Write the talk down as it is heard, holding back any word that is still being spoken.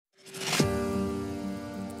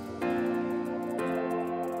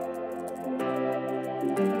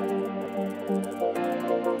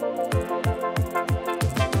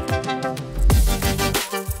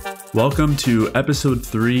Welcome to episode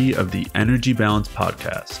 3 of the Energy Balance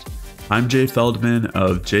Podcast. I'm Jay Feldman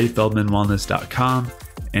of jayfeldmanwellness.com,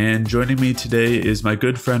 and joining me today is my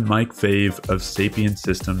good friend Mike Fave of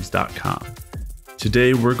sapiensystems.com.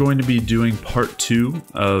 Today we're going to be doing part 2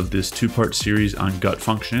 of this 2-part series on gut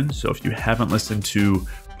function, so if you haven't listened to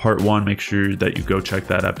part 1, make sure that you go check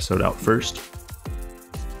that episode out first.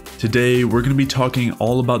 Today we're going to be talking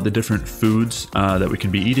all about the different foods that we can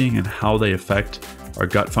be eating and how they affect our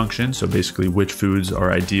gut function. So basically which foods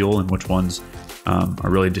are ideal and which ones are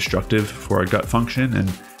really destructive for our gut function. And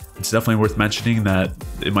it's definitely worth mentioning that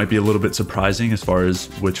it might be a little bit surprising as far as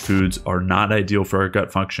which foods are not ideal for our gut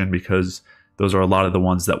function, because those are a lot of the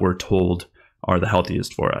ones that we're told are the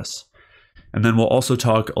healthiest for us. And then we'll also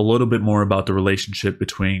talk a little bit more about the relationship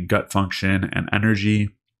between gut function and energy.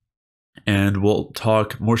 And we'll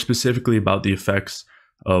talk more specifically about the effects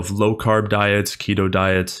of low-carb diets, keto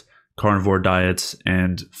diets, carnivore diets,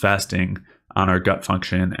 and fasting on our gut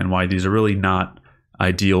function, and why these are really not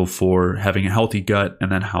ideal for having a healthy gut, and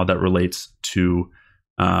then how that relates to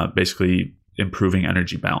basically improving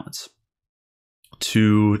energy balance.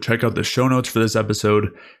 To check out the show notes for this episode,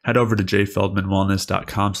 head over to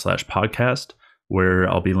jayfeldmanwellness.com/podcast, where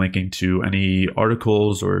I'll be linking to any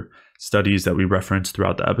articles or studies that we reference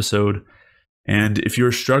throughout the episode. And if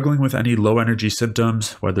you're struggling with any low energy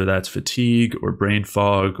symptoms, whether that's fatigue or brain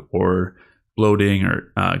fog or bloating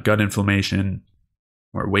or gut inflammation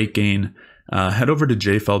or weight gain, head over to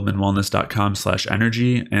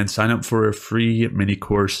jayfeldmanwellness.com/energy and sign up for a free mini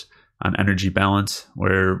course on energy balance,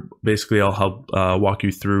 where basically I'll help walk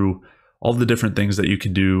you through all the different things that you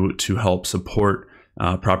can do to help support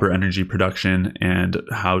proper energy production and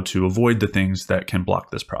how to avoid the things that can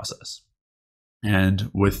block this process. And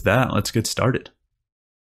with that, let's get started.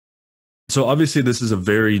 So obviously this is a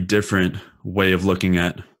very different way of looking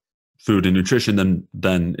at food and nutrition than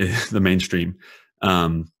the mainstream.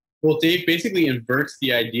 Well, Dave basically inverts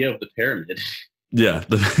the idea of the pyramid. Yeah,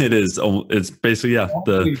 it is. It's basically,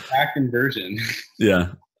 the exact inversion.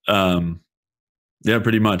 Yeah. Yeah,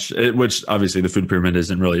 pretty much. Which obviously the food pyramid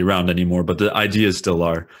isn't really around anymore, but the ideas still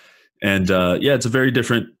are. And it's a very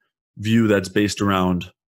different view that's based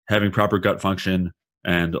around having proper gut function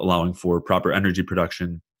and allowing for proper energy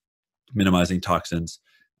production, minimizing toxins,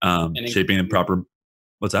 shaping in proper,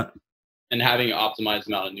 what's that? And having an optimized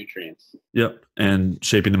amount of nutrients. Yep. And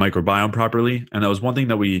shaping the microbiome properly. And that was one thing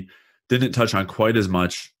that we didn't touch on quite as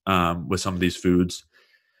much with some of these foods,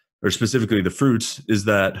 or specifically the fruits, is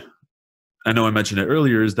that, I know I mentioned it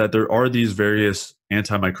earlier, is that there are these various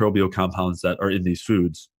antimicrobial compounds that are in these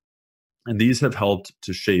foods. And these have helped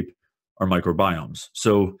to shape our microbiomes.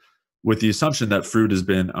 So with the assumption that fruit has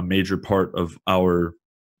been a major part of our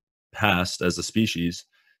past as a species,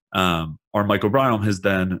 our microbiome has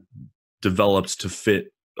then developed to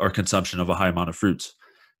fit our consumption of a high amount of fruits.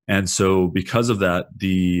 And so because of that,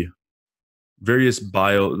 the various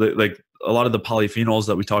like a lot of the polyphenols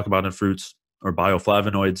that we talk about in fruits, or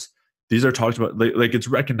bioflavonoids, these are talked about, like it's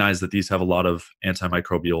recognized that these have a lot of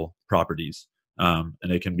antimicrobial properties, and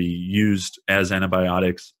they can be used as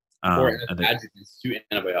antibiotics. Or as adjuvants to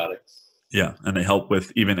antibiotics. Yeah, and they help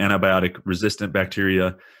with even antibiotic resistant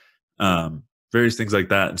bacteria, various things like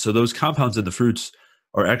that. And so those compounds in the fruits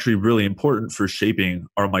are actually really important for shaping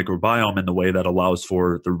our microbiome in the way that allows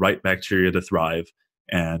for the right bacteria to thrive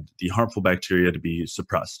and the harmful bacteria to be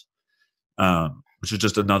suppressed, which is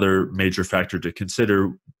just another major factor to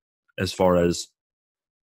consider as far as,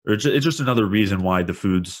 or it's just another reason why the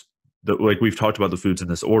foods, like we've talked about the foods in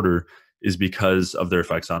this order, is because of their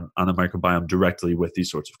effects on the microbiome directly with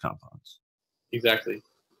these sorts of compounds. Exactly.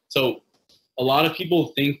 So a lot of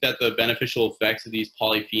people think that the beneficial effects of these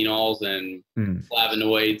polyphenols and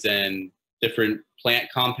flavonoids and different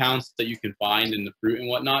plant compounds that you can find in the fruit and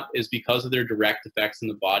whatnot is because of their direct effects in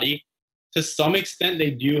the body. To some extent,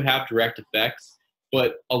 they do have direct effects,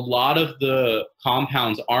 but a lot of the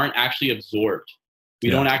compounds aren't actually absorbed.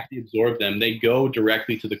 We don't actually absorb them. They go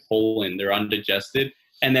directly to the colon. They're undigested.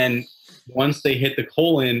 And then once they hit the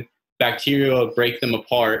colon, bacteria break them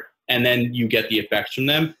apart, and then you get the effects from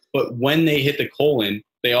them. But when they hit the colon,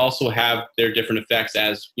 they also have their different effects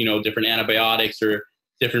as, different antibiotics or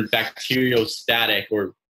different bacteriostatic,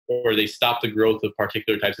 or they stop the growth of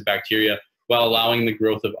particular types of bacteria while allowing the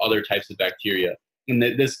growth of other types of bacteria. And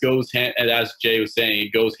this goes, as Jay was saying,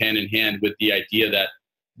 it goes hand in hand with the idea that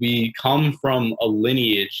we come from a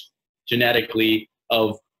lineage genetically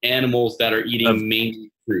of animals that are eating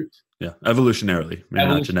mainly fruit. Yeah, evolutionarily, maybe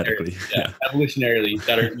not genetically. Yeah, evolutionarily,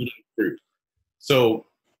 that are eating fruit. So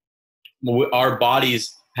our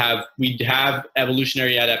bodies we have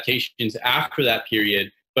evolutionary adaptations after that period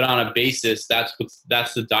but on a basis, that's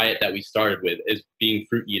the diet that we started with, is being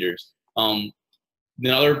fruit eaters.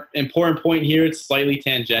 Another important point here, it's slightly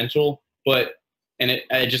tangential, but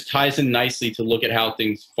it just ties in nicely to look at how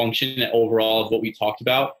things function overall of what we talked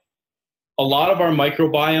about. A lot of our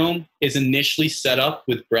microbiome is initially set up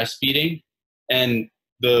with breastfeeding, and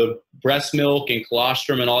the breast milk and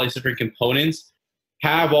colostrum and all these different components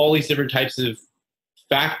have all these different types of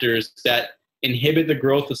factors that inhibit the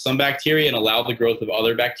growth of some bacteria and allow the growth of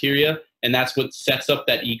other bacteria. And that's what sets up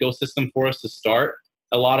that ecosystem for us to start.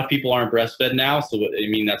 A lot of people aren't breastfed now. So, I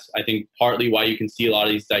mean, that's, I think, partly why you can see a lot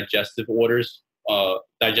of these digestive disorders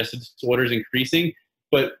increasing.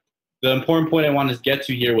 But the important point I wanted to get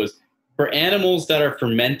to here was, for animals that are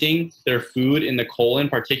fermenting their food in the colon,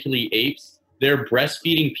 particularly apes, their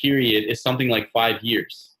breastfeeding period is something like 5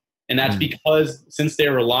 years. And that's because, since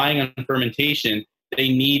they're relying on fermentation, they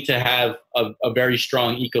need to have a very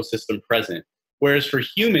strong ecosystem present. Whereas for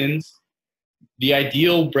humans, the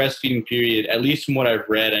ideal breastfeeding period, at least from what I've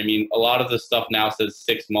read, I mean, a lot of the stuff now says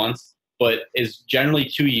 6 months, but is generally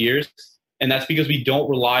 2 years. And that's because we don't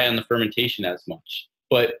rely on the fermentation as much.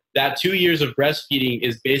 But that 2 years of breastfeeding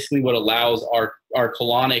is basically what allows our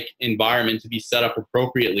colonic environment to be set up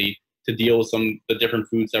appropriately to deal with some of the different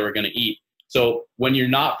foods that we're going to eat. So when you're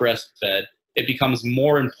not breastfed, it becomes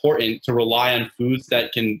more important to rely on foods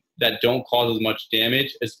that don't cause as much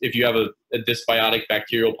damage as if you have a dysbiotic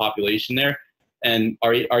bacterial population there, and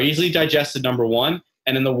are easily digested, number one,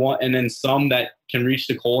 and then some that can reach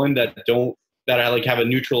the colon that have a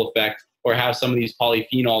neutral effect, or have some of these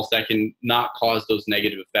polyphenols that can not cause those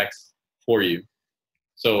negative effects for you.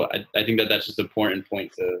 So I think that's just an important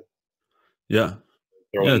point to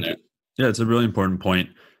throw in there. Yeah, it's a really important point.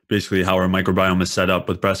 Basically, how our microbiome is set up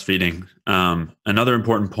with breastfeeding. Another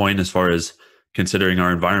important point, as far as considering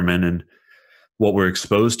our environment and what we're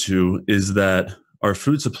exposed to, is that our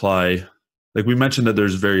food supply, like we mentioned, that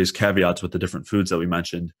there's various caveats with the different foods that we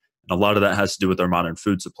mentioned, and a lot of that has to do with our modern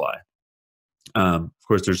food supply. Of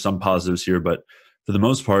course, there's some positives here, but for the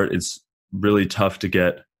most part, it's really tough to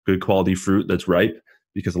get good quality fruit that's ripe,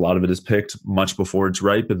 because a lot of it is picked much before it's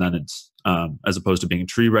ripe, and then it's as opposed to being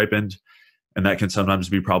tree ripened. And that can sometimes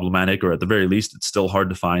be problematic, or at the very least, it's still hard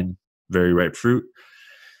to find very ripe fruit.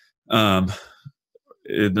 Another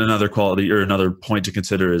point to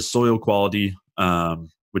consider is soil quality,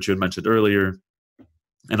 which you had mentioned earlier,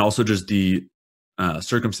 and also just the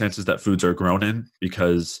circumstances that foods are grown in,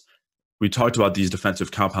 because we talked about these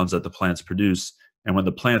defensive compounds that the plants produce, and when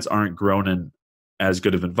the plants aren't grown in as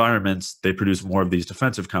good of environments, they produce more of these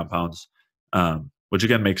defensive compounds, which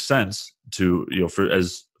again makes sense to,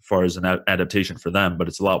 as far as an adaptation for them, but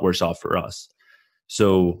it's a lot worse off for us.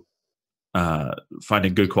 So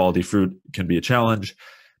finding good quality fruit can be a challenge.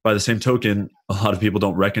 By the same token, a lot of people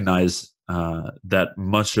don't recognize that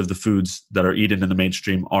much of the foods that are eaten in the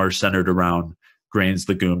mainstream are centered around grains,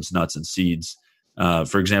 legumes, nuts, and seeds.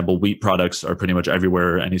 For example, wheat products are pretty much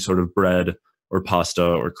everywhere. Any sort of bread or pasta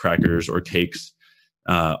or crackers or cakes,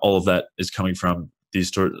 all of that is coming from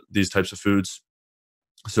these types of foods.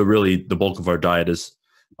 So really, the bulk of our diet is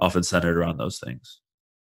often centered around those things.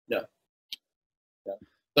 Yeah. So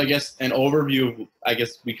I guess an overview of,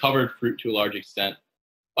 we covered fruit to a large extent.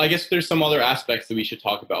 I guess there's some other aspects that we should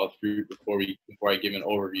talk about with fruit before I give an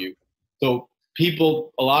overview. So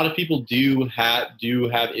a lot of people do have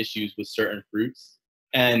issues with certain fruits,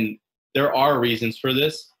 and there are reasons for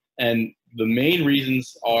this. And the main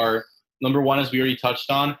reasons are, number one, as we already touched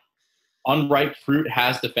on, unripe fruit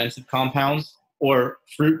has defensive compounds, or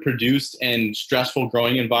fruit produced in stressful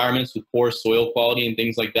growing environments with poor soil quality and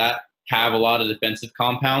things like that have a lot of defensive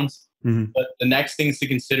compounds. Mm-hmm. But the next things to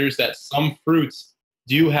consider is that some fruits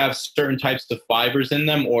do have certain types of fibers in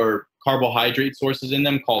them, or carbohydrate sources in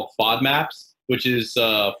them, called FODMAPs, which is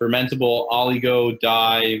fermentable oligo,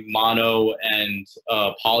 di, mono, and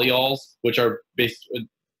polyols, which are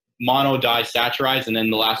mono disaccharides, and then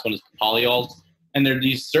the last one is polyols. And there are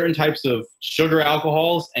these certain types of sugar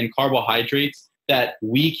alcohols and carbohydrates that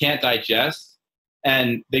we can't digest,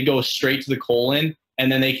 and they go straight to the colon,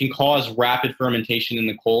 and then they can cause rapid fermentation in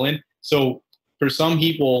the colon. So for some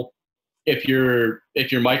people, if your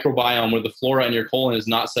microbiome or the flora in your colon is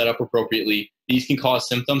not set up appropriately, these can cause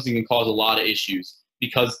symptoms and can cause a lot of issues,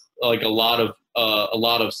 because like a lot of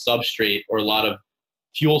substrate or a lot of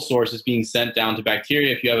fuel source is being sent down to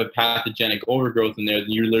bacteria. If you have a pathogenic overgrowth in there,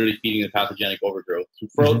 then you're literally feeding the pathogenic overgrowth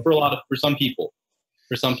for some people.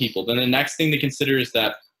 Then the next thing to consider is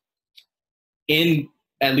that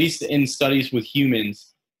at least in studies with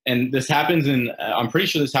humans, and this happens I'm pretty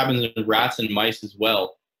sure this happens in rats and mice as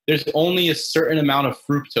well, there's only a certain amount of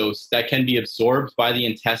fructose that can be absorbed by the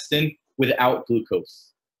intestine without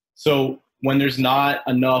glucose. So when there's not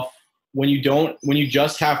enough, when you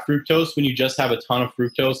just have fructose, when you just have a ton of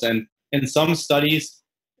fructose, and in some studies,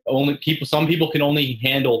 some people can only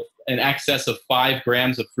handle an excess of 5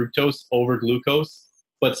 grams of fructose over glucose,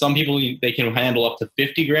 but some people, they can handle up to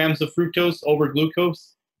 50 grams of fructose over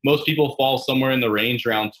glucose. Most people fall somewhere in the range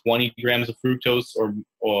around 20 grams of fructose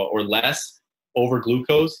or less over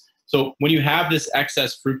glucose. So when you have this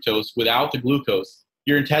excess fructose without the glucose,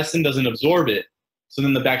 your intestine doesn't absorb it. So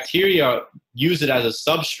then the bacteria use it as a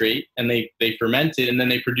substrate, and they ferment it, and then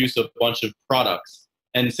they produce a bunch of products.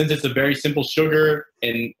 And since it's a very simple sugar,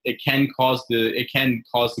 and it can cause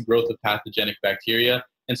the growth of pathogenic bacteria,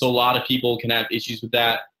 and so a lot of people can have issues with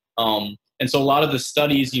that. And so a lot of the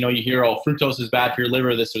studies, you hear, oh, fructose is bad for your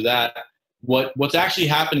liver, this or that. What's actually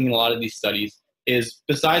happening in a lot of these studies is,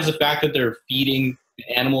 besides the fact that they're feeding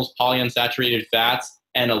animals polyunsaturated fats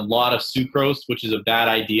and a lot of sucrose, which is a bad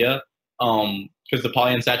idea, because the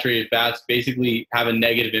polyunsaturated fats basically have a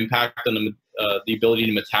negative impact on the ability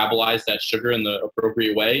to metabolize that sugar in the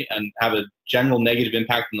appropriate way, and have a general negative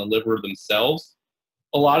impact on the liver themselves.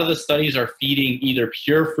 A lot of the studies are feeding either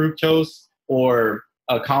pure fructose or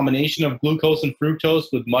a combination of glucose and fructose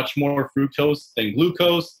with much more fructose than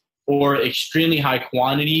glucose, or extremely high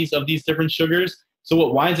quantities of these different sugars. So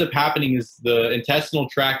what winds up happening is the intestinal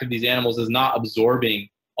tract of these animals is not absorbing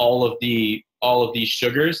all of these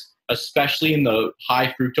sugars, especially in the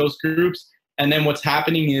high fructose groups. And then what's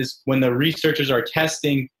happening is, when the researchers are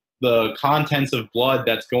testing the contents of blood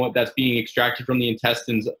that's being extracted from the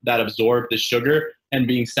intestines that absorb the sugar and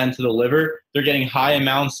being sent to the liver, they're getting high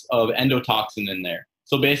amounts of endotoxin in there.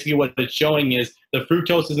 So basically what it's showing is the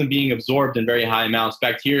fructose isn't being absorbed in very high amounts.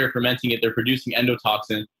 Bacteria are fermenting it, they're producing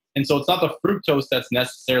endotoxin. And so it's not the fructose that's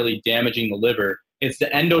necessarily damaging the liver. It's the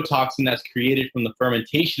endotoxin that's created from the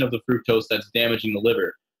fermentation of the fructose that's damaging the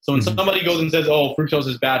liver. So when somebody goes and says, oh, fructose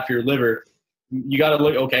is bad for your liver, you got to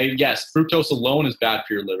look, okay, yes, fructose alone is bad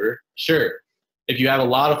for your liver. Sure. If you have a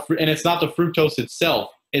lot of, and it's not the fructose itself,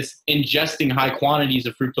 it's ingesting high quantities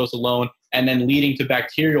of fructose alone and then leading to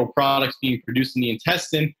bacterial products being produced in the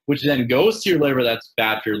intestine, which then goes to your liver, that's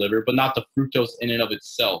bad for your liver, but not the fructose in and of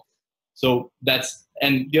itself. So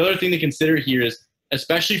and the other thing to consider here is,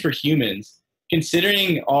 especially for humans,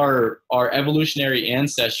 considering our evolutionary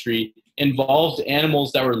ancestry involved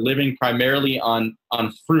animals that were living primarily on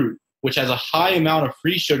fruit, which has a high amount of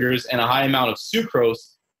free sugars and a high amount of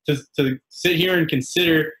sucrose. To sit here and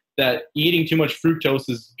consider that eating too much fructose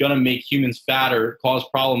is going to make humans fat or cause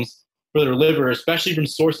problems for their liver, especially from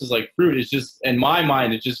sources like fruit, is just, in my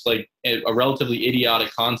mind, it's just like a relatively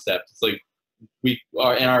idiotic concept. It's like, we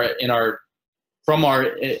are from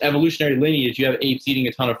our evolutionary lineage, you have apes eating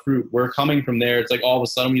a ton of fruit. We're coming from there. It's like all of a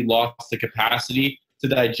sudden we lost the capacity to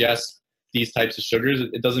digest these types of sugars.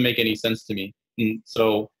 It doesn't make any sense to me. And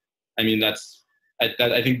so, I mean,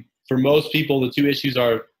 I think for most people, the two issues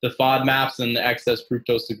are the FODMAPs and the excess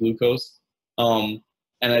fructose to glucose. And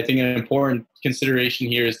I think an important consideration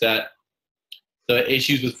here is that the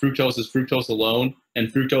issues with fructose is fructose alone,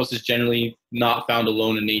 and fructose is generally not found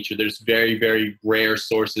alone in nature. There's very, very rare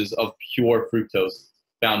sources of pure fructose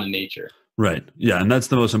found in nature. Right. Yeah. And that's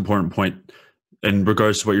the most important point in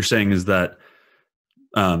regards to what you're saying, is that,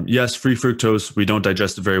 yes, free fructose, we don't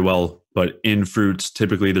digest it very well, but in fruits,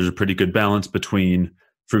 typically there's a pretty good balance between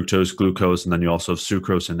fructose, glucose, and then you also have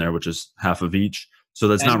sucrose in there, which is half of each. So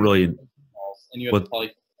that's not really... And you have the polyphenols.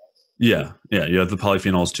 Yeah. You have the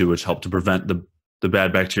polyphenols too, which help to prevent the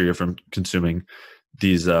bad bacteria from consuming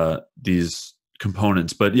these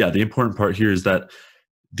components. But yeah, the important part here is that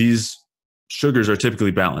these sugars are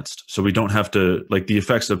typically balanced. So we don't have to, like, the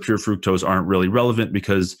effects of pure fructose aren't really relevant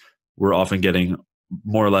because we're often getting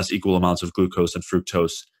more or less equal amounts of glucose and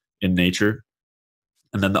fructose in nature.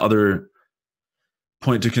 And then the other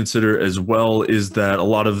point to consider as well is that a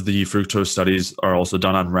lot of the fructose studies are also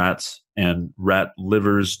done on rats, and rat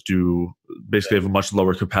livers do basically have a much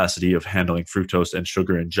lower capacity of handling fructose and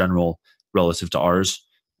sugar in general relative to ours,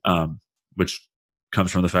 which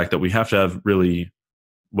comes from the fact that we have to have really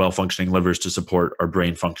well-functioning livers to support our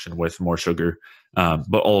brain function with more sugar.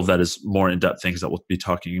 But all of that is more in-depth things that we'll be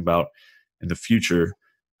talking about in the future.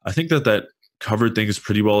 I think that covered things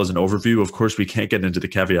pretty well as an overview. Of course, we can't get into the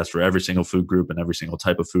caveats for every single food group and every single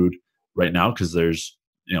type of food right now, because there's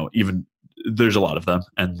a lot of them,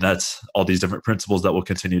 and that's all these different principles that we'll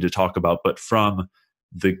continue to talk about. But from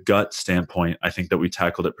the gut standpoint, I think that we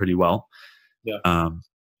tackled it pretty well. Yeah.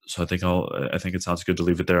 So I think it sounds good to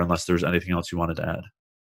leave it there, unless there's anything else you wanted to add.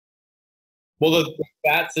 Well, the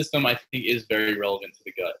fat system, I think, is very relevant to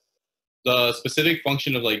the gut. the specific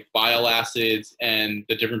function of like bile acids and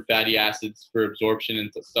the different fatty acids for absorption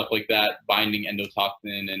and stuff like that, binding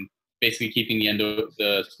endotoxin and basically keeping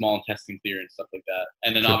the small intestine clear and stuff like that.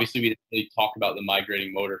 And then obviously we didn't really talk about the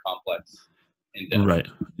migrating motor complex in depth. Right.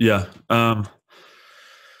 Yeah.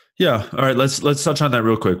 Yeah. All right. Let's touch on that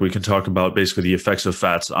real quick. We can talk about basically the effects of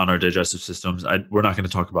fats on our digestive systems. We're not going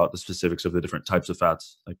to talk about the specifics of the different types of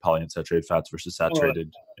fats, like polyunsaturated fats versus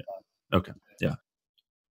saturated. Okay. Yeah.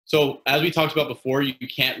 So as we talked about before, you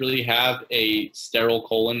can't really have a sterile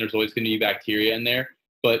colon. There's always going to be bacteria in there.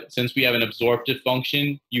 But since we have an absorptive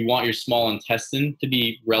function, you want your small intestine to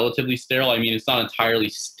be relatively sterile. I mean, it's not entirely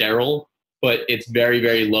sterile, but it's very,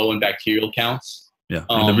 very low in bacterial counts. Yeah.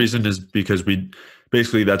 And the reason is because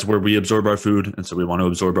basically that's where we absorb our food. And so we want to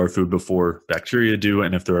absorb our food before bacteria do.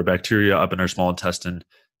 And if there are bacteria up in our small intestine,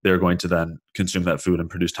 they're going to then consume that food and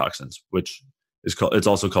produce toxins, which is it's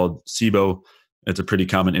also called SIBO. It's a pretty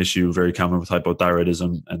common issue, very common with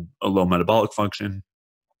hypothyroidism and a low metabolic function,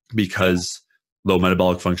 because low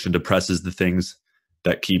metabolic function depresses the things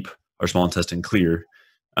that keep our small intestine clear,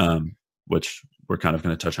 which we're kind of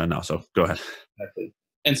going to touch on now. So go ahead. Exactly.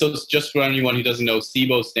 And so just for anyone who doesn't know,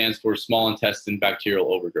 SIBO stands for small intestine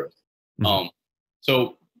bacterial overgrowth. Mm-hmm.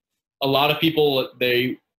 So a lot of people,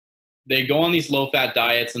 they go on these low-fat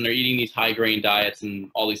diets and they're eating these high-grain diets and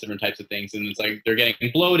all these different types of things. And it's like they're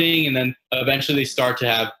getting bloating, and then eventually they start to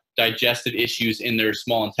have digestive issues in their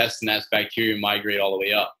small intestine as bacteria migrate all the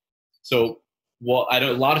way up. So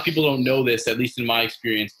a lot of people don't know this, at least in my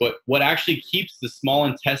experience, but what actually keeps the small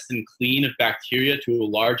intestine clean of bacteria to a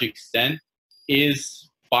large extent is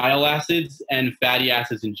bile acids and fatty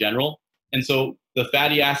acids in general. And so the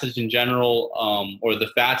fatty acids in general, or the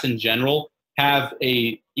fats in general, have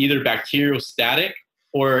either bacteriostatic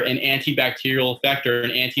or an antibacterial effect or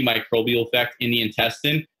an antimicrobial effect in the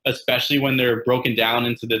intestine, especially when they're broken down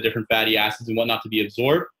into the different fatty acids and whatnot to be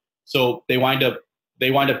absorbed. So they wind up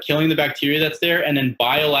killing the bacteria that's there, and then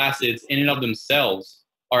bile acids in and of themselves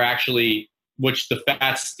are actually, which the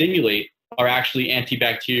fats stimulate, are actually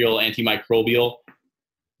antibacterial, antimicrobial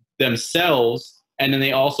themselves, and then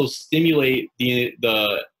they also stimulate the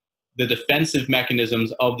defensive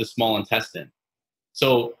mechanisms of the small intestine.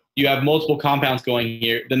 So you have multiple compounds going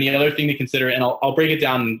here. Then the other thing to consider, and I'll break it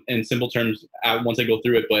down in simple terms once I go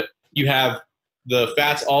through it, but you have the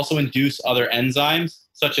fats also induce other enzymes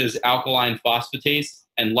such as alkaline phosphatase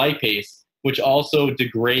and lipase, which also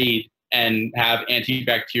degrade and have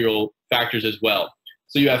antibacterial factors as well.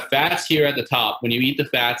 So you have fats here at the top. When you eat the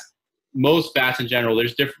fats, most fats in general,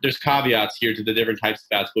 there's caveats here to the different types of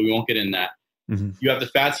fats, but we won't get in that. Mm-hmm. You have the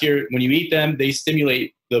fats here. When you eat them, they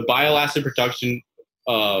stimulate the bile acid production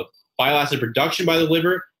by the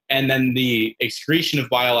liver, and then the excretion of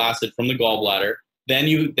bile acid from the gallbladder.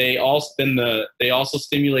 Then they also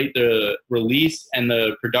stimulate the release and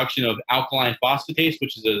the production of alkaline phosphatase,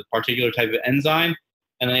 which is a particular type of enzyme,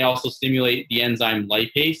 and they also stimulate the enzyme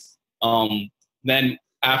lipase. Then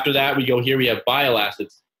after that, we have bile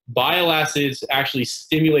acids. Bile acids actually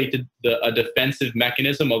stimulate a defensive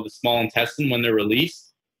mechanism of the small intestine when they're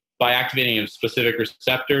released by activating a specific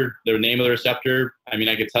receptor. The name of the receptor, I mean,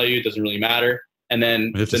 I could tell you, it doesn't really matter. And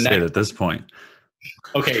then we have to say it at this point.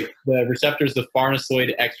 Okay, the receptor is the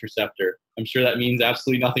farnesoid X receptor. I'm sure that means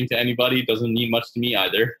absolutely nothing to anybody. It doesn't mean much to me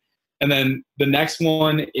either. And then the next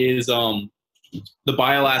one is the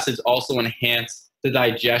bile acids also enhance the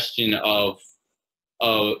digestion or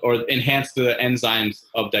enhance the enzymes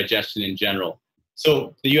of digestion in general.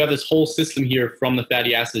 So you have this whole system here from the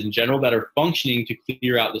fatty acids in general that are functioning to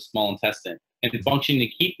clear out the small intestine and functioning to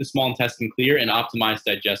keep the small intestine clear and optimize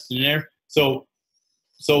digestion there. So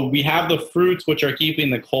we have the fruits, which are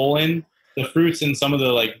keeping the colon, the fruits and some of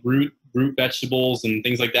the like root vegetables and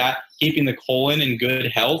things like that, keeping the colon in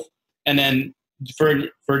good health. And then for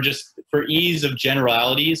ease of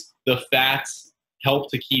generalities, the fats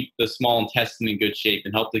help to keep the small intestine in good shape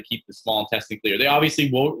and help to keep the small intestine clear. They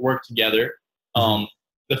obviously won't work together.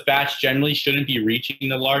 The fats generally shouldn't be reaching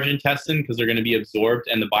the large intestine because they're going to be absorbed,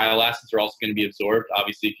 and the bile acids are also going to be absorbed.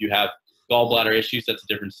 Obviously, if you have gallbladder issues, that's a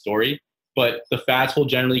different story. But the fats will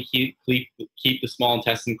generally keep the small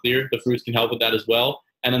intestine clear. The fruits can help with that as well.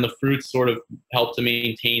 And then the fruits sort of help to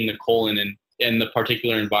maintain the colon and the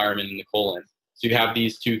particular environment in the colon. So you have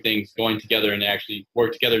these two things going together and they actually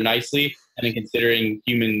work together nicely. And then considering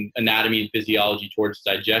human anatomy and physiology towards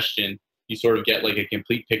digestion, you sort of get like a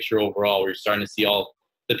complete picture overall where you're starting to see all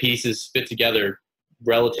the pieces fit together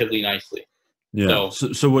relatively nicely. Yeah.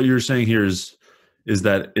 So what you're saying here is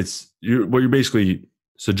that what you're basically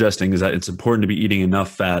suggesting is that it's important to be eating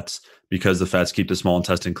enough fats because the fats keep the small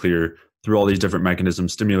intestine clear through all these different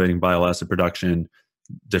mechanisms, stimulating bile acid production,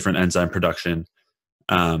 different enzyme production,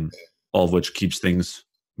 all of which keeps things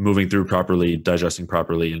moving through properly, digesting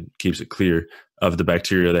properly, and keeps it clear of the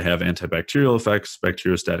bacteria that have antibacterial effects,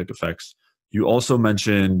 bacteriostatic effects. You also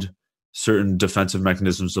mentioned certain defensive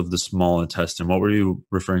mechanisms of the small intestine. What were you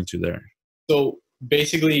referring to there? So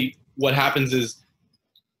basically what happens is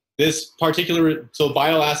so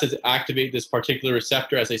bile acids activate this particular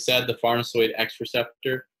receptor, as I said, the farnesoid X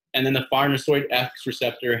receptor. And then the farnesoid X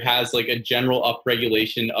receptor has like a general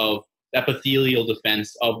upregulation of epithelial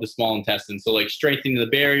defense of the small intestine. So like strengthening the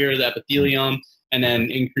barrier, the epithelium, and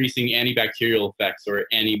then increasing antibacterial effects or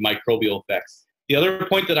antimicrobial effects. The other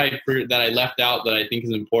point that I left out that I think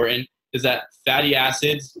is important is that fatty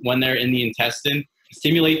acids, when they're in the intestine,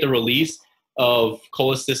 stimulate the release of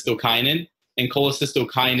cholecystokinin, and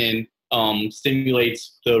cholecystokinin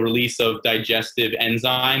stimulates the release of digestive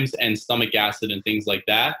enzymes and stomach acid and things like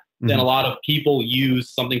that. Mm-hmm. Then a lot of people use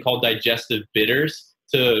something called digestive bitters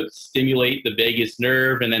to stimulate the vagus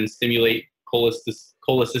nerve and then stimulate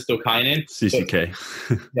cholecystokinin. CCK.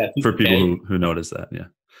 Yeah, CCK. For people who notice that, yeah.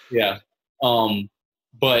 Yeah.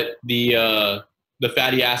 But the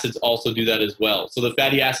fatty acids also do that as well. So the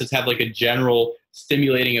fatty acids have like a general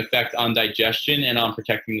stimulating effect on digestion and on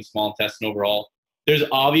protecting the small intestine overall. There's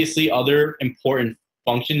obviously other important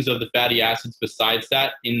functions of the fatty acids besides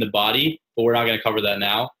that in the body, but we're not going to cover that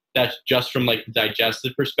now. That's just from like the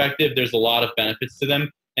digestive perspective. There's a lot of benefits to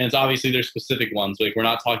them, and it's obviously there's specific ones. Like we're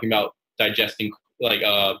not talking about digesting like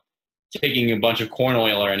taking a bunch of corn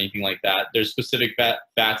oil or anything like that. There's specific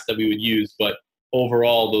fats that we would use, but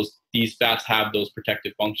overall these fats have those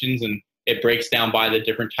protective functions, and it breaks down by the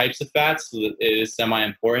different types of fats, so that it is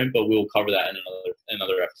semi-important, but we will cover that in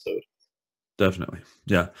another episode. Definitely.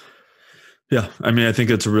 Yeah. Yeah. I mean, I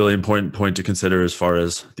think it's a really important point to consider as far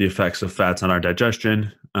as the effects of fats on our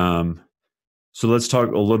digestion. So let's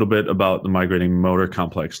talk a little bit about the migrating motor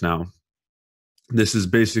complex now. This is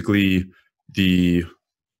basically the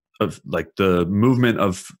movement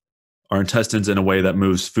of our intestines in a way that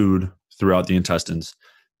moves food throughout the intestines.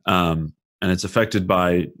 And it's affected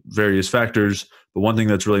by various factors. But one thing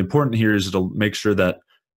that's really important here is to make sure that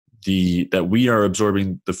we are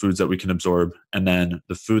absorbing the foods that we can absorb, and then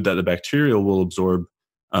the food that the bacteria will absorb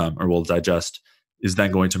or will digest is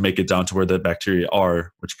then going to make it down to where the bacteria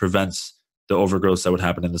are, which prevents the overgrowth that would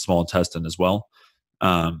happen in the small intestine as well,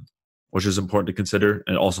 which is important to consider.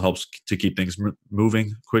 And it also helps to keep things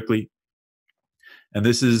moving quickly. And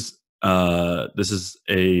this is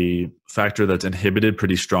a factor that's inhibited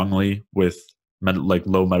pretty strongly with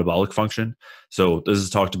low metabolic function. So this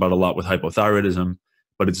is talked about a lot with hypothyroidism,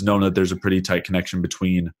 but it's known that there's a pretty tight connection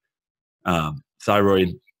between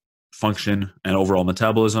thyroid function and overall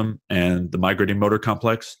metabolism and the migrating motor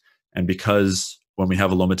complex. And because when we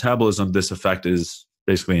have a low metabolism, this effect is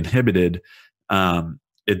basically inhibited,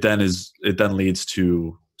 it then leads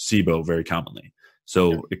to SIBO very commonly.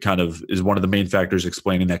 So it kind of is one of the main factors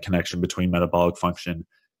explaining that connection between metabolic function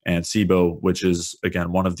and SIBO, which is,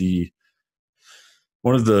 again, one of the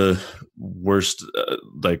worst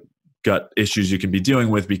gut issues you can be dealing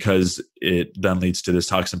with, because it then leads to this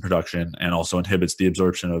toxin production and also inhibits the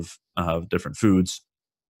absorption of different foods,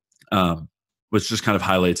 which just kind of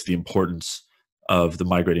highlights the importance of the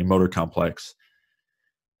migrating motor complex.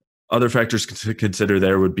 Other factors to consider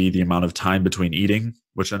there would be the amount of time between eating,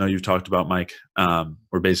 which I know you've talked about, Mike.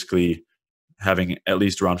 We're basically having at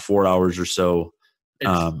least around 4 hours or so.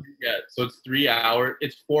 So it's 3 hours.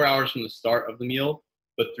 It's 4 hours from the start of the meal,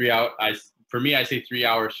 but 3 hours. For me, I say 3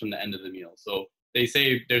 hours from the end of the meal. So they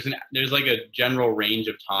say there's like a general range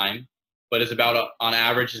of time, but it's on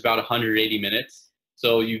average, it's about 180 minutes.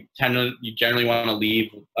 So you generally want to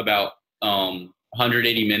leave about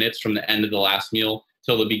 180 minutes from the end of the last meal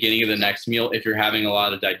till the beginning of the next meal if you're having a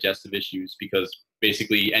lot of digestive issues, because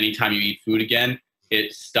basically anytime you eat food again,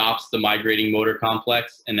 it stops the migrating motor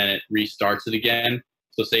complex and then it restarts it again.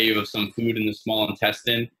 So say you have some food in the small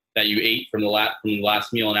intestine that you ate from the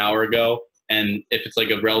last meal an hour ago, and if it's like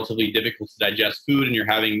a relatively difficult to digest food and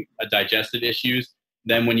you're having digestive issues,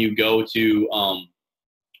 then when you go to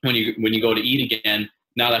when you go to eat again,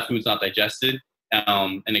 now that food's not digested,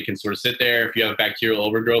 and it can sort of sit there. If you have bacterial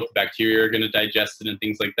overgrowth, bacteria are going to digest it and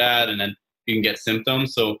things like that, and then you can get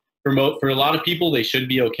symptoms. So for a lot of people, they should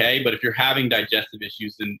be okay. But if you're having digestive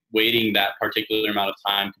issues, then waiting that particular amount of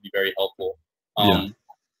time could be very helpful.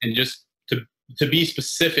 And just to be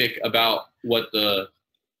specific about what the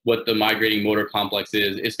migrating motor complex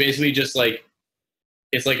is, it's basically just like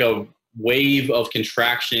it's like a wave of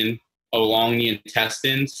contraction along the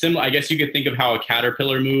intestine. I guess you could think of how a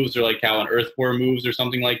caterpillar moves, or like how an earthworm moves or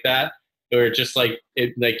something like that. where it just like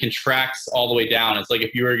it like contracts all the way down. It's like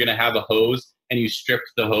if you were going to have a hose and you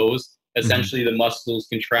stripped the hose, essentially the muscles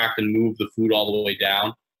contract and move the food all the way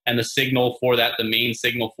down. And the signal for that, the main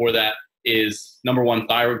signal for that is number one,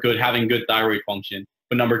 having good thyroid function.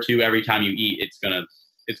 But number two, every time you eat, it's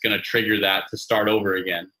gonna trigger that to start over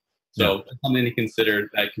again. So something to consider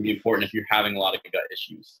that can be important if you're having a lot of gut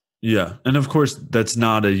issues. Yeah. And of course, that's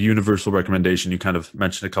not a universal recommendation. You kind of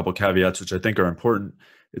mentioned a couple caveats, which I think are important.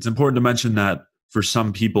 It's important to mention that for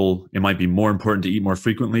some people, it might be more important to eat more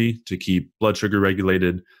frequently to keep blood sugar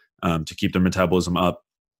regulated, to keep their metabolism up.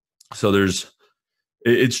 So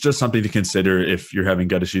it's just something to consider if you're having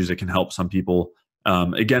gut issues. It can help some people.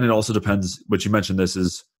 Again, it also depends, what you mentioned, this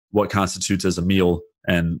is what constitutes as a meal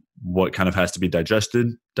and what kind of has to be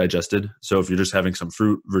digested. So if you're just having some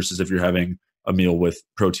fruit versus if you're having a meal with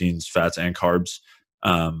proteins, fats, and carbs,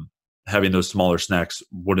 having those smaller snacks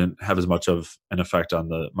wouldn't have as much of an effect on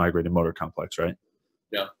the migrating motor complex, right?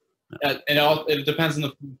 Yeah. And it depends on the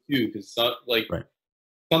food too, because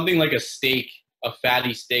something like a steak, a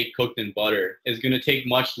fatty steak cooked in butter, is going to take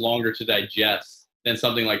much longer to digest than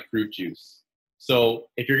something like fruit juice. So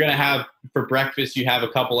if you're going to have for breakfast, you have a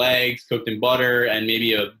couple eggs cooked in butter and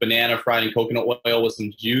maybe a banana fried in coconut oil with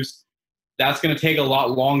some juice, that's going to take a lot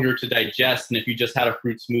longer to digest than if you just had a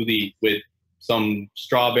fruit smoothie with some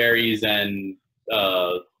strawberries and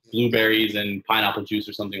blueberries and pineapple juice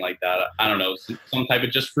or something like that. I don't know, some type of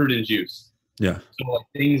just fruit and juice. Yeah. So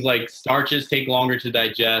things like starches take longer to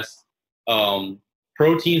digest.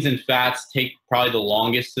 Proteins and fats take probably the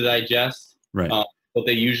longest to digest. Right. But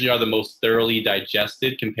they usually are the most thoroughly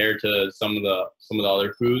digested compared to some of the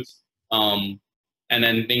other foods. And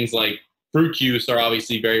then things like fruit juice are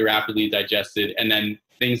obviously very rapidly digested. And then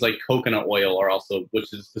things like coconut oil are also,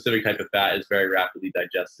 which is a specific type of fat, is very rapidly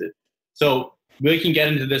digested. So we can get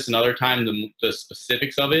into this another time, the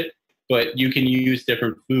specifics of it, but you can use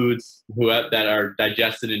different foods that are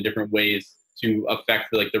digested in different ways to affect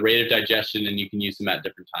the rate of digestion, and you can use them at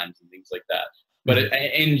different times and things like that. But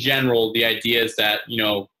in general, the idea is that,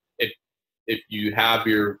 if you have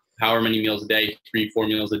your however many meals a day, 3-4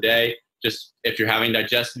 meals a day, just if you're having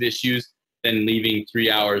digestive issues, then leaving 3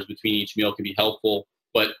 hours between each meal can be helpful.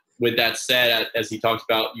 But with that said, as he talks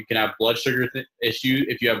about, you can have blood sugar issues.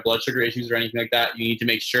 If you have blood sugar issues or anything like that, you need to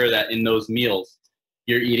make sure that in those meals,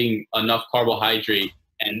 you're eating enough carbohydrate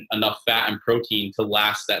and enough fat and protein to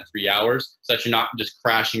last that 3 hours, so that you're not just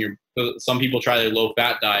crashing some people try their low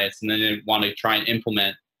fat diets and then they want to try and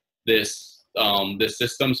implement this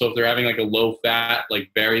system. So if they're having a low fat,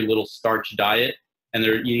 very little starch diet, and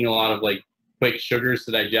they're eating a lot of quick sugars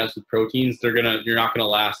to digest with proteins, you're not gonna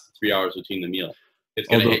last 3 hours between the meal. It's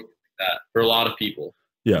gonna hit that for a lot of people.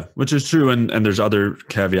 Yeah, which is true, and there's other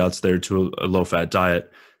caveats there to a low fat diet.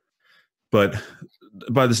 But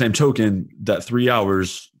by the same token, that 3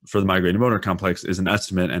 hours for the migrating motor complex is an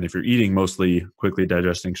estimate. And if you're eating mostly quickly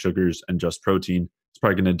digesting sugars and just protein, it's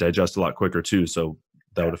probably going to digest a lot quicker too. So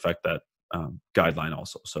that would affect that guideline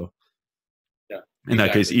also. So in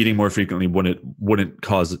that case, eating more frequently wouldn't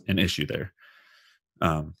cause an issue there.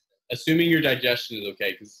 Assuming your digestion is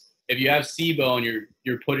okay, because if you have SIBO and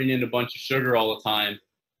you're putting in a bunch of sugar all the time,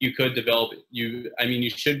 you could develop you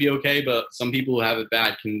should be okay, but some people who have it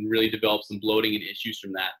bad can really develop some bloating and issues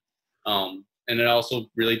from that. And it also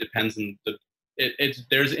really depends on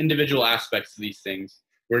there's individual aspects to these things.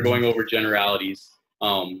 We're going over generalities.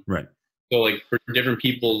 Right. So for different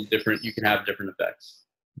people, you can have different effects.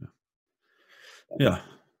 Yeah.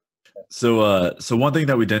 So one thing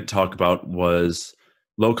that we didn't talk about was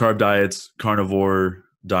low carb diets, carnivore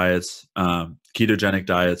diets, ketogenic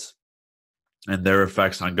diets, and their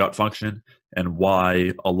effects on gut function, and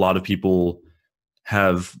why a lot of people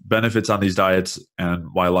have benefits on these diets, and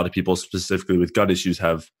why a lot of people specifically with gut issues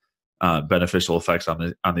have beneficial effects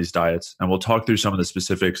on these diets. And we'll talk through some of the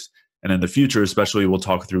specifics, and in the future especially, we'll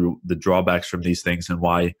talk through the drawbacks from these things and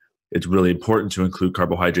why it's really important to include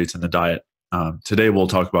carbohydrates in the diet. Today we'll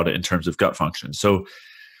talk about it in terms of gut function. So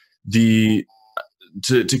to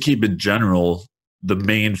keep it general, the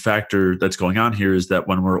main factor that's going on here is that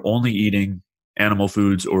when we're only eating animal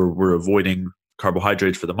foods, or we're avoiding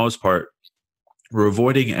carbohydrates for the most part, we're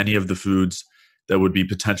avoiding any of the foods that would be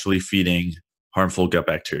potentially feeding harmful gut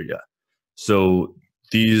bacteria. So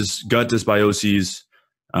these gut dysbioses,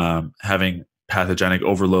 having pathogenic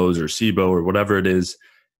overloads or SIBO or whatever it is,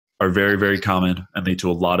 are very, very common and lead to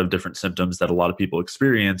a lot of different symptoms that a lot of people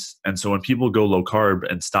experience. And so when people go low carb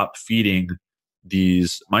and stop feeding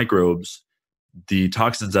these microbes, the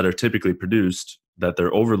toxins that are typically produced, that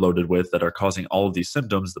they're overloaded with, that are causing all of these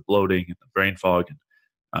symptoms, the bloating and the brain fog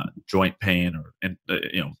and joint pain, or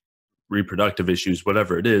reproductive issues,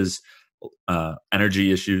 whatever it is,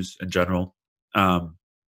 energy issues in general. A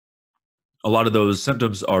lot of those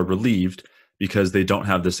symptoms are relieved because they don't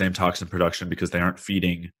have the same toxin production, because they aren't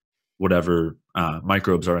feeding whatever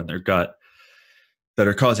microbes are in their gut that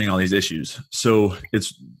are causing all these issues. So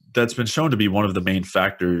that's been shown to be one of the main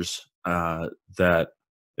factors that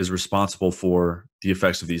is responsible for the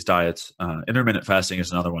effects of these diets. Intermittent fasting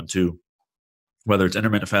is another one too, whether it's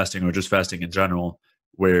intermittent fasting or just fasting in general,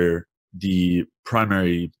 where the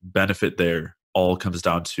primary benefit there all comes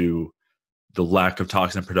down to the lack of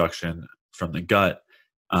toxin production from the gut.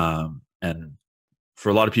 And for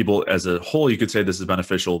a lot of people as a whole, you could say this is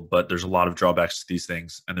beneficial, but there's a lot of drawbacks to these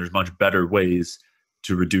things. And there's much better ways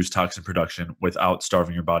to reduce toxin production without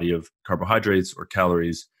starving your body of carbohydrates or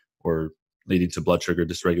calories, or leading to blood sugar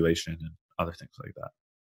dysregulation and other things like that.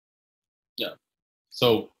 Yeah.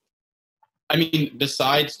 So, I mean,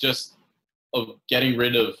 besides just getting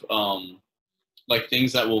rid of like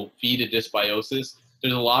things that will feed a dysbiosis,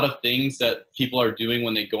 there's a lot of things that people are doing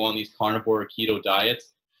when they go on these carnivore or keto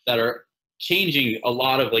diets that are changing a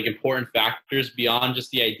lot of like important factors beyond just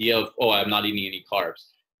the idea of, oh, I'm not eating any carbs.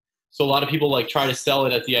 So a lot of people like try to sell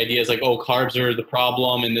it as the idea is like, oh, carbs are the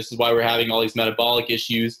problem, and this is why we're having all these metabolic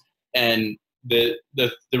issues. And the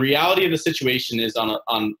reality of the situation is on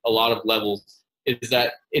a lot of levels is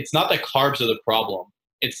that it's not that carbs are the problem.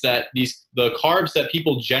 It's that the carbs that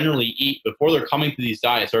people generally eat before they're coming to these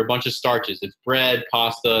diets are a bunch of starches. It's bread,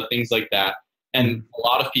 pasta, things like that. And a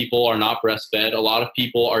lot of people are not breastfed. A lot of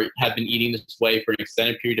people have been eating this way for an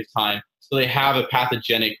extended period of time. So they have a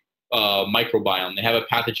pathogenic microbiome. They have a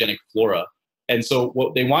pathogenic flora. And so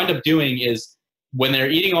what they wind up doing is when they're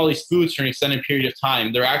eating all these foods for an extended period of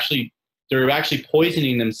time, they're actually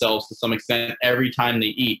poisoning themselves to some extent every time they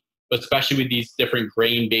eat, especially with these different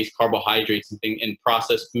grain-based carbohydrates and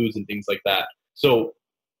processed foods and things like that. So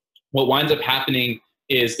what winds up happening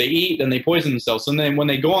is they eat and they poison themselves. So then when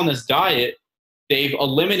they go on this diet, they've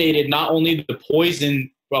eliminated not only the poison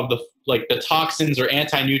of the toxins or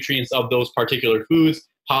anti-nutrients of those particular foods,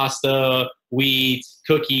 pasta, wheat,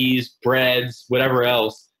 cookies, breads, whatever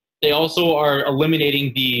else. They also are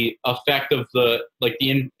eliminating the effect of the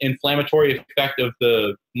inflammatory effect of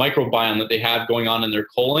the microbiome that they have going on in their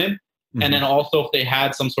colon. Mm-hmm. And then also if they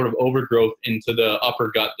had some sort of overgrowth into the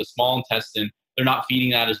upper gut, the small intestine, they're not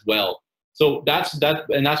feeding that as well. So that's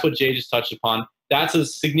what Jay just touched upon.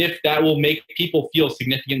 That will make people feel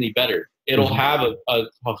significantly better. It'll mm-hmm. have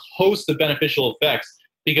a host of beneficial effects,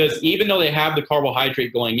 because even though they have the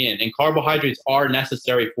carbohydrate going in, and carbohydrates are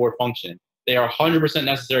necessary for function, they are 100%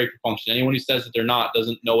 necessary for function. Anyone who says that they're not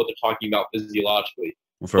doesn't know what they're talking about physiologically.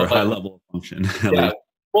 Well, for a high level of function. Yeah.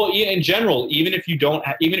 Well, in general, even if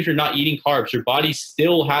you're not eating carbs, your body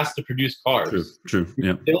still has to produce carbs. True.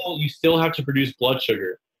 Yeah. You still have to produce blood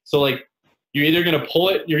sugar. So like, you're either going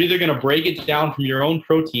to break it down from your own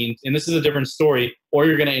proteins, and this is a different story, or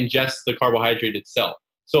you're going to ingest the carbohydrate itself.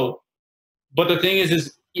 So, but the thing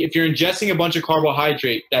is if you're ingesting a bunch of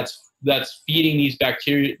carbohydrate that's feeding these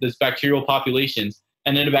bacterial populations,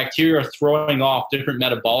 and then the bacteria are throwing off different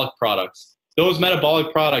metabolic products, those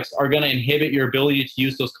metabolic products are going to inhibit your ability to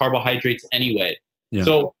use those carbohydrates anyway. Yeah.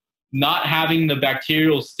 So not having the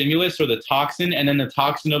bacterial stimulus or the toxin, and then the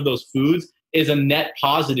toxin of those foods, is a net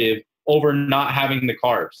positive over not having the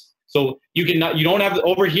carbs. So you don't have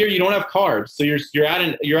carbs. So you're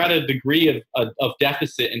at a degree of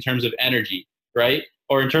deficit in terms of energy, right?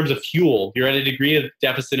 Or in terms of fuel. You're at a degree of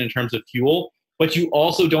deficit in terms of fuel, but you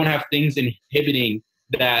also don't have things inhibiting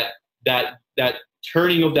that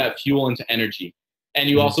turning of that fuel into energy. And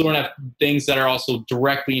you also don't have things that are also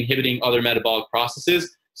directly inhibiting other metabolic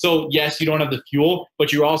processes. So yes, you don't have the fuel,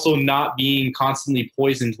 but you're also not being constantly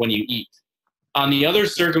poisoned when you eat. On the other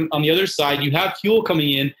side, you have fuel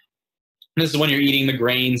coming in. This is when you're eating the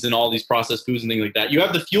grains and all these processed foods and things like that. You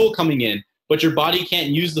have the fuel coming in, but your body can't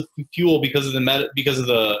use the fuel because of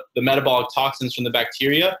the metabolic toxins from the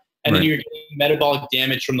bacteria, and then you're getting metabolic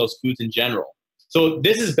damage from those foods in general. So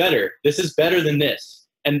this is better. This is better than this,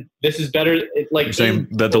 and this is better. Like you're saying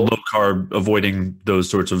that the low carb, avoiding those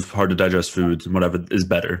sorts of hard to digest foods and whatever, is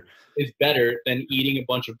better. Is better than eating a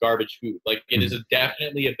bunch of garbage food. Like it is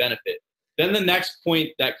definitely a benefit. Then the next point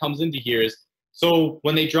that comes into here is, so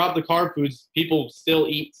when they drop the carb foods, people still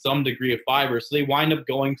eat some degree of fiber. So they wind up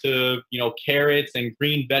going to, carrots and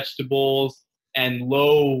green vegetables and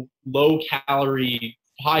low calorie,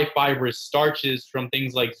 high fibrous starches from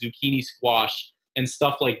things like zucchini squash and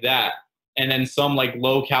stuff like that. And then some like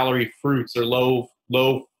low calorie fruits or low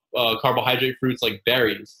carbohydrate fruits like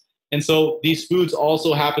berries. And so these foods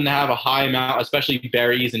also happen to have a high amount, especially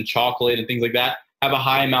berries and chocolate and things like that, have a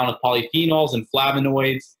high amount of polyphenols and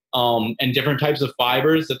flavonoids. and different types of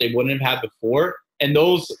fibers that they wouldn't have had before. And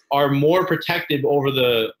those are more protective over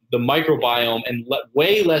the microbiome and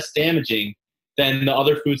way less damaging than the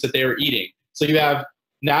other foods that they were eating. So you have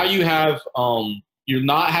you're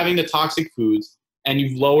not having the toxic foods, and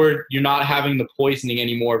you're not having the poisoning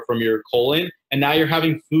anymore from your colon. And now you're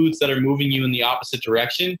having foods that are moving you in the opposite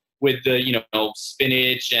direction with the,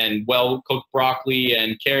 spinach and well-cooked broccoli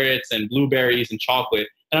and carrots and blueberries and chocolate.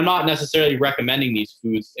 And I'm not necessarily recommending these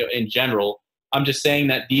foods in general. I'm just saying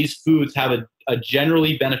that these foods have a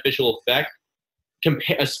generally beneficial effect,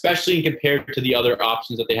 especially compared to the other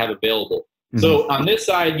options that they have available. Mm-hmm. So on this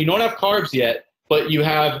side, you don't have carbs yet, but you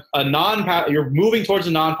have you're moving towards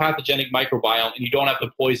a non-pathogenic microbiome, and you don't have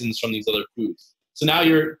the poisons from these other foods. So now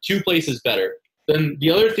you're 2 places better. Then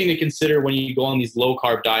the other thing to consider when you go on these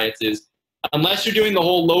low-carb diets is, unless you're doing the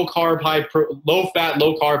whole low-fat,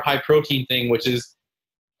 low-carb, high-protein thing, which is,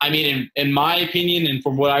 I mean, in my opinion, and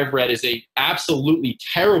from what I've read, is a absolutely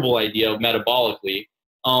terrible idea metabolically.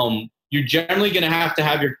 You're generally going to have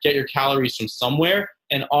get your calories from somewhere,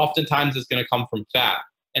 and oftentimes it's going to come from fat.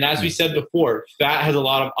 And as we said before, fat has a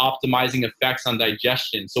lot of optimizing effects on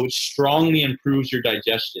digestion. So it strongly improves your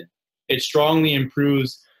digestion. It strongly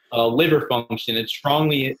improves liver function. It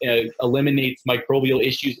strongly eliminates microbial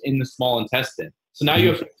issues in the small intestine. So now you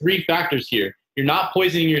have 3 factors here. You're not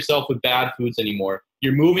poisoning yourself with bad foods anymore.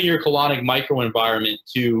 You're moving your colonic microenvironment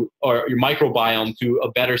or your microbiome to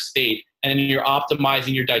a better state, and you're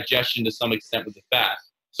optimizing your digestion to some extent with the fat.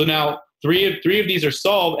 So now 3 of these are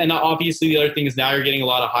solved, and obviously the other thing is now you're getting a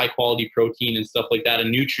lot of high quality protein and stuff like that,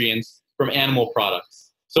 and nutrients from animal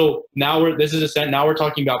products. So now we're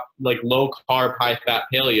talking about like low carb, high fat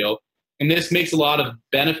paleo, and this makes a lot of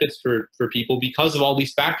benefits for people because of all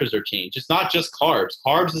these factors are changed. It's not just carbs.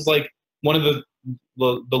 Carbs is like one of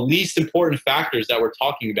the least important factors that we're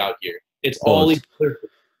talking about here. It's all these.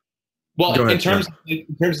 Well, in terms of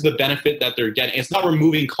the benefit that they're getting, it's not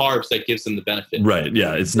removing carbs that gives them the benefit. Right.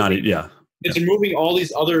 Yeah. It's not. Yeah. It's removing all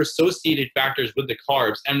these other associated factors with the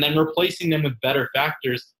carbs and then replacing them with better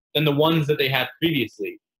factors than the ones that they had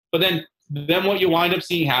previously. But then what you wind up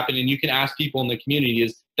seeing happen, and you can ask people in the community,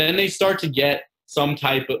 is then they start to get some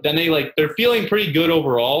type of, they're feeling pretty good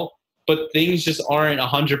overall, but things just aren't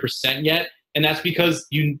 100% yet. And that's because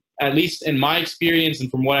at least in my experience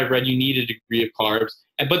and from what I've read, you need a degree of carbs.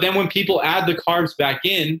 But then when people add the carbs back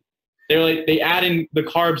in, they add in the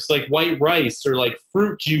carbs like white rice or like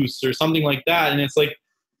fruit juice or something like that. And it's like,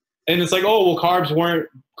 oh, well,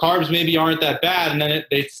 carbs maybe aren't that bad. And then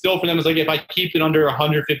they still, for them, it's like, if I keep it under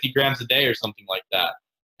 150 grams a day or something like that.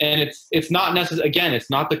 And it's not necessary. Again, it's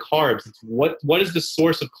not the carbs. It's what is the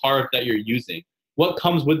source of carb that you're using? What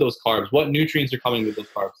comes with those carbs? What nutrients are coming with those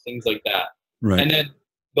carbs? Things like that. Right. And then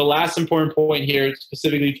the last important point here,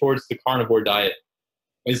 specifically towards the carnivore diet,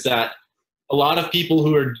 is that a lot of people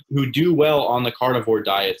who do well on the carnivore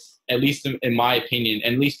diets, at least in my opinion,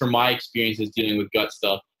 and at least from my experiences dealing with gut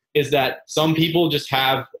stuff, is that some people just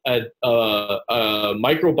have a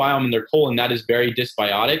microbiome in their colon that is very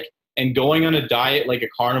dysbiotic, and going on a diet like a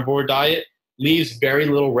carnivore diet leaves very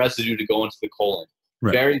little residue to go into the colon.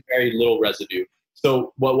 Right. Very, very little residue.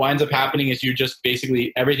 So what winds up happening is you're just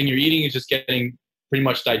basically, everything you're eating is just getting pretty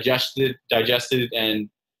much digested, and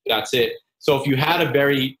that's it. So if you had a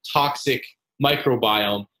very toxic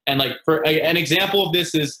microbiome, and like for an example of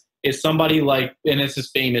this is somebody like, and this is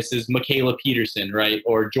famous, is Mikhaila Peterson, right?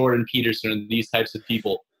 Or Jordan Peterson, and these types of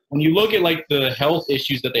people. When you look at like the health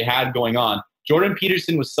issues that they had going on, Jordan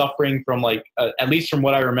Peterson was suffering from like, at least from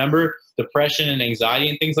what I remember, depression and anxiety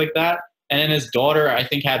and things like that. And then his daughter, I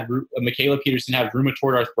think, Mikhaila Peterson had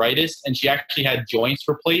rheumatoid arthritis, and she actually had joints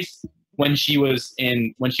replaced when she was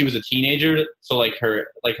a teenager. So like her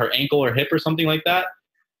ankle or hip or something like that.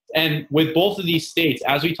 And with both of these states,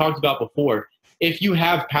 as we talked about before, if you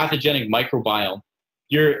have pathogenic microbiome,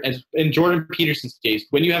 as in Jordan Peterson's case,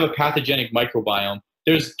 when you have a pathogenic microbiome,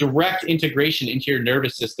 there's direct integration into your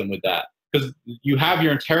nervous system with that, because you have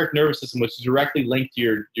your enteric nervous system, which is directly linked to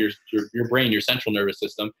your brain, your central nervous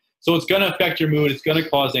system. So it's going to affect your mood. It's going to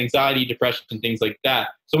cause anxiety, depression, and things like that.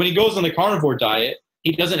 So when he goes on the carnivore diet,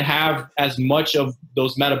 he doesn't have as much of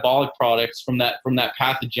those metabolic products from that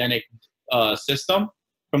pathogenic system,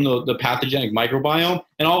 from the pathogenic microbiome,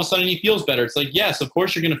 and all of a sudden he feels better. It's like, yes, of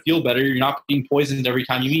course you're going to feel better. You're not being poisoned every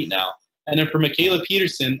time you eat now. And then for Mikhaila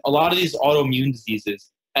Peterson, a lot of these autoimmune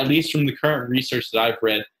diseases, at least from the current research that I've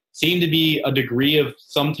read, seem to be a degree of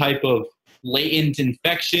some type of latent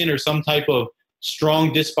infection or some type of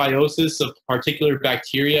strong dysbiosis of particular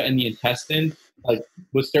bacteria in the intestine, like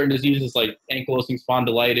with certain diseases like ankylosing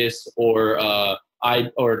spondylitis or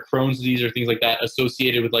or Crohn's disease or things like that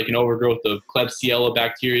associated with like an overgrowth of Klebsiella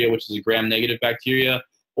bacteria, which is a gram-negative bacteria,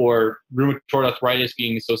 or rheumatoid arthritis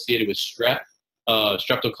being associated with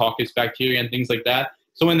streptococcus bacteria and things like that.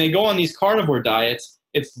 So when they go on these carnivore diets,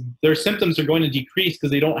 their symptoms are going to decrease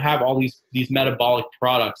because they don't have all these metabolic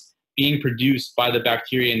products being produced by the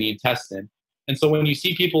bacteria in the intestine. And so when you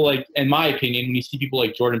see people like, in my opinion, when you see people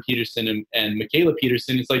like Jordan Peterson and Michaela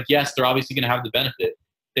Peterson, it's like, yes, they're obviously going to have the benefit.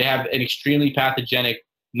 They have an extremely pathogenic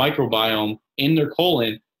microbiome in their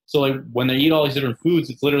colon. So like when they eat all these different foods,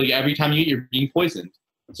 it's literally every time you eat, you're being poisoned.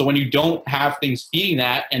 So when you don't have things feeding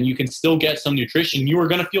that and you can still get some nutrition, you are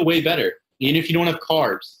going to feel way better. Even if you don't have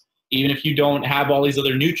carbs, even if you don't have all these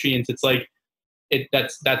other nutrients, it's like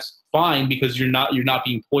that's fine because you're not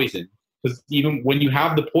being poisoned. Because even when you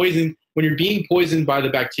have the poison, when you're being poisoned by the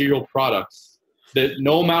bacterial products,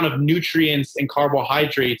 no amount of nutrients and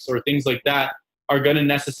carbohydrates or things like that are going to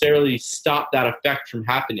necessarily stop that effect from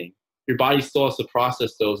happening. Your body still has to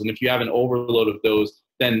process those. And if you have an overload of those,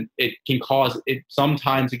 then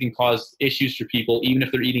sometimes it can cause issues for people, even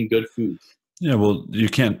if they're eating good foods. Yeah, well, you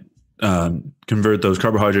can't convert those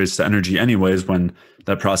carbohydrates to energy anyways when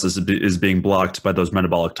that process is being blocked by those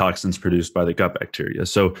metabolic toxins produced by the gut bacteria.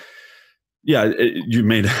 So yeah, you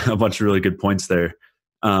made a bunch of really good points there.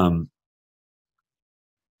 A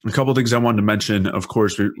couple of things I wanted to mention. Of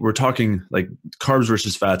course, we're talking like carbs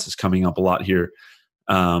versus fats is coming up a lot here.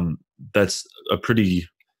 That's a pretty,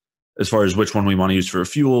 as far as which one we want to use for a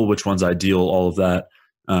fuel, which one's ideal, all of that,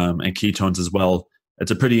 and ketones as well. It's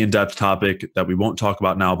a pretty in-depth topic that we won't talk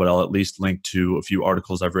about now, but I'll at least link to a few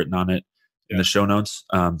articles I've written on it in the show notes,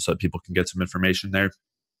 so that people can get some information there.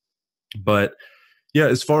 But yeah,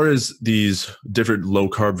 as far as these different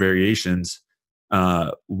low-carb variations,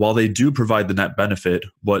 while they do provide the net benefit,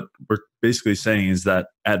 what we're basically saying is that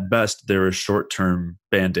at best, they're a short-term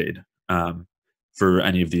Band-Aid for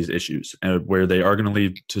any of these issues, where they are going to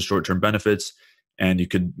lead to short-term benefits. And you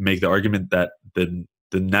could make the argument that the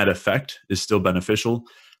net effect is still beneficial.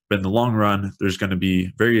 But in the long run, there's going to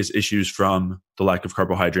be various issues from the lack of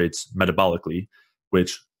carbohydrates metabolically,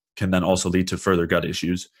 which can then also lead to further gut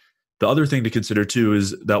issues. The other thing to consider too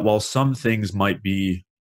is that while some things might be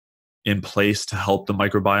in place to help the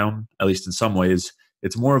microbiome, at least in some ways,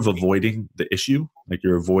 it's more of avoiding the issue. Like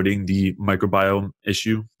you're avoiding the microbiome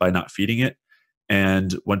issue by not feeding it.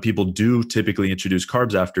 And when people do typically introduce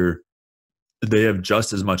carbs after, they have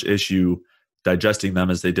just as much issue digesting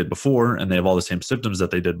them as they did before, and they have all the same symptoms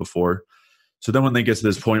that they did before. So then when they get to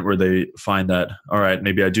this point where they find that, all right,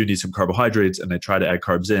 maybe I do need some carbohydrates, and they try to add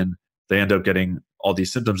carbs in, they end up getting all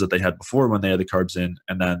these symptoms that they had before when they had the carbs in,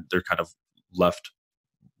 and then they're kind of left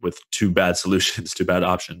with two bad solutions, two bad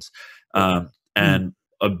options. And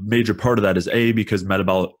a major part of that is because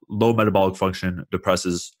low metabolic function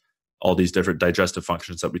depresses all these different digestive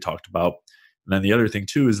functions that we talked about. And then the other thing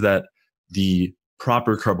too is that the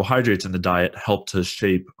proper carbohydrates in the diet help to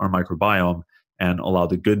shape our microbiome and allow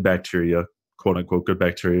the good bacteria, quote unquote, good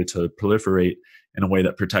bacteria to proliferate in a way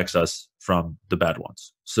that protects us from the bad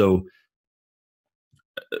ones. So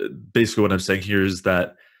basically what I'm saying here is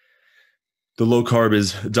that the low carb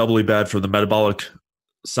is doubly bad for the metabolic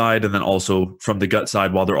side and then also from the gut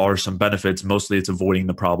side. While there are some benefits, mostly it's avoiding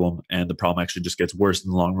the problem, and the problem actually just gets worse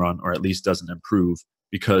in the long run, or at least doesn't improve,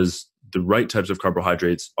 because the right types of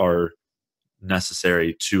carbohydrates are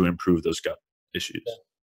necessary to improve those gut issues.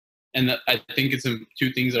 And I think it's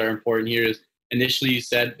two things that are important here is initially you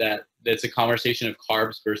said that it's a conversation of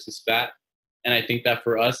carbs versus fat. And I think that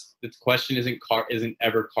for us, the question isn't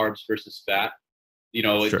ever carbs versus fat. You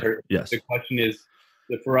know, sure. Yes. The question is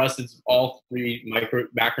that for us, it's all three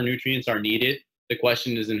macronutrients are needed. The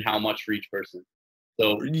question is in how much for each person.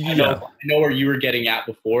 So I know where you were getting at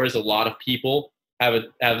before is a lot of people have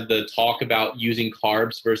the talk about using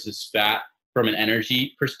carbs versus fat from an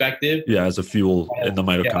energy perspective. Yeah, as a fuel in the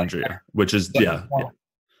mitochondria, which is,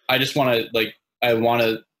 I just want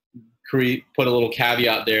to put a little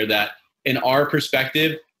caveat there that in our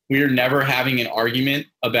perspective, we are never having an argument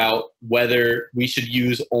about whether we should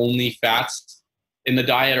use only fats in the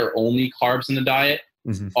diet or only carbs in the diet.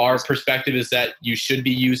 Mm-hmm. Our perspective is that you should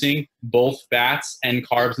be using both fats and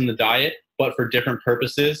carbs in the diet, but for different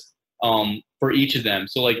purposes for each of them.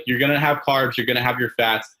 So like you're going to have carbs, you're going to have your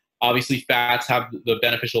fats. Obviously, fats have the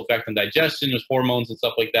beneficial effect on digestion, there's hormones and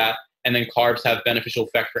stuff like that. And then carbs have beneficial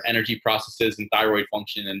effect for energy processes and thyroid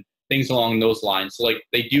function and things along those lines. So like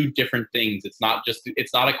they do different things. It's not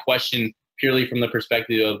a question purely from the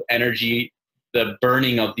perspective of energy, the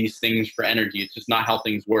burning of these things for energy. It's just not how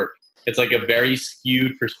things work. It's like a very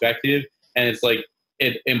skewed perspective. And it's like,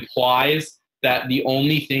 it implies that the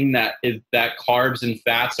only thing that carbs and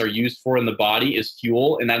fats are used for in the body is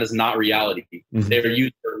fuel, and that is not reality. Mm-hmm. They're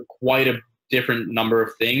used for quite a different number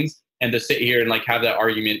of things. And to sit here and like have that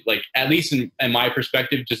argument, like at least in my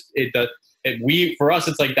perspective, just for us,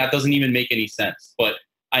 it's like that doesn't even make any sense. But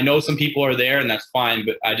I know some people are there, and that's fine.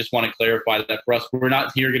 But I just want to clarify that for us, we're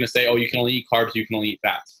not here going to say, oh, you can only eat carbs, you can only eat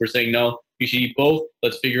fats. We're saying no, you should eat both.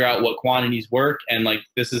 Let's figure out what quantities work, and like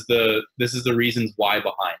this is the reasons why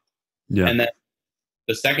behind. Yeah. And then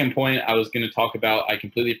the second point I was going to talk about, I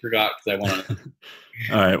completely forgot because I want to.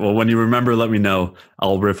 All right. Well, when you remember, let me know.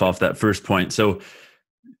 I'll riff off that first point. So,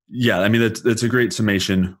 yeah, I mean, that's a great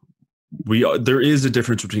summation. There is a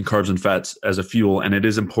difference between carbs and fats as a fuel, and it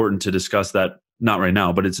is important to discuss that, not right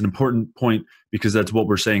now, but it's an important point because that's what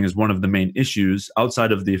we're saying is one of the main issues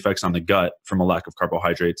outside of the effects on the gut from a lack of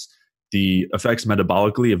carbohydrates. The effects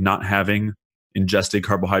metabolically of not having ingested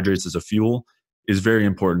carbohydrates as a fuel is very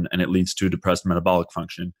important, and it leads to depressed metabolic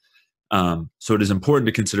function. So it is important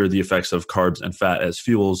to consider the effects of carbs and fat as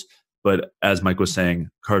fuels. But as Mike was saying,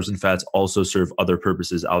 carbs and fats also serve other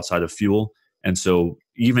purposes outside of fuel. And so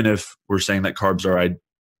even if we're saying that carbs are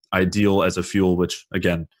ideal as a fuel, which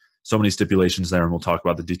again, so many stipulations there, and we'll talk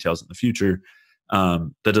about the details in the future, that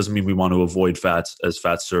doesn't mean we want to avoid fats, as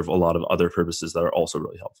fats serve a lot of other purposes that are also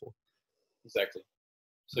really helpful. Exactly.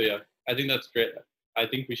 So yeah, I think that's great. I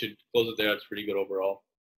think we should close it there. That's pretty good overall.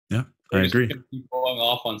 Yeah, I agree. Keep going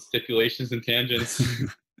off on stipulations and tangents.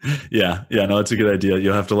 Yeah, no, it's a good idea.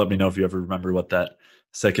 You'll have to let me know if you ever remember what that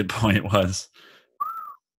second point was.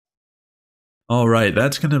 All right,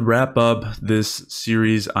 that's going to wrap up this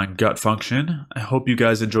series on gut function. I hope you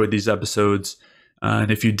guys enjoyed these episodes. And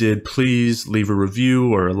if you did, please leave a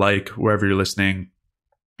review or a like wherever you're listening.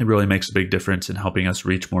 It really makes a big difference in helping us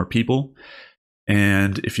reach more people.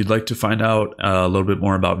 And if you'd like to find out a little bit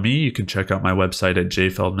more about me, you can check out my website at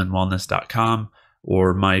jfeldmanwellness.com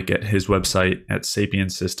or Mike at his website at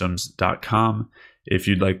sapiensystems.com. If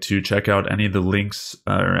you'd like to check out any of the links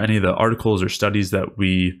or any of the articles or studies that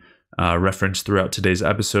we referenced throughout today's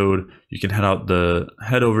episode, you can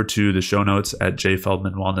head over to the show notes at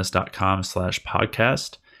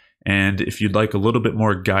jfeldmanwellness.com/podcast. And if you'd like a little bit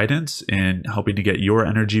more guidance in helping to get your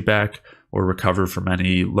energy back or recover from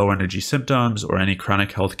any low energy symptoms or any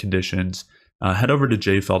chronic health conditions, head over to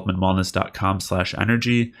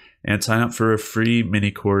jfeldmanwellness.com/energy and sign up for a free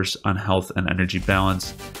mini course on health and energy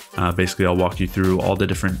balance. Basically, I'll walk you through all the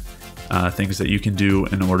different things that you can do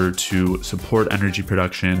in order to support energy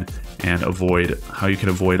production and how you can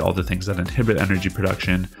avoid all the things that inhibit energy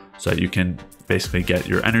production so that you can basically get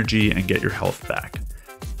your energy and get your health back.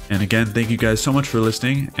 And again, thank you guys so much for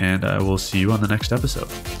listening, and I will see you on the next episode.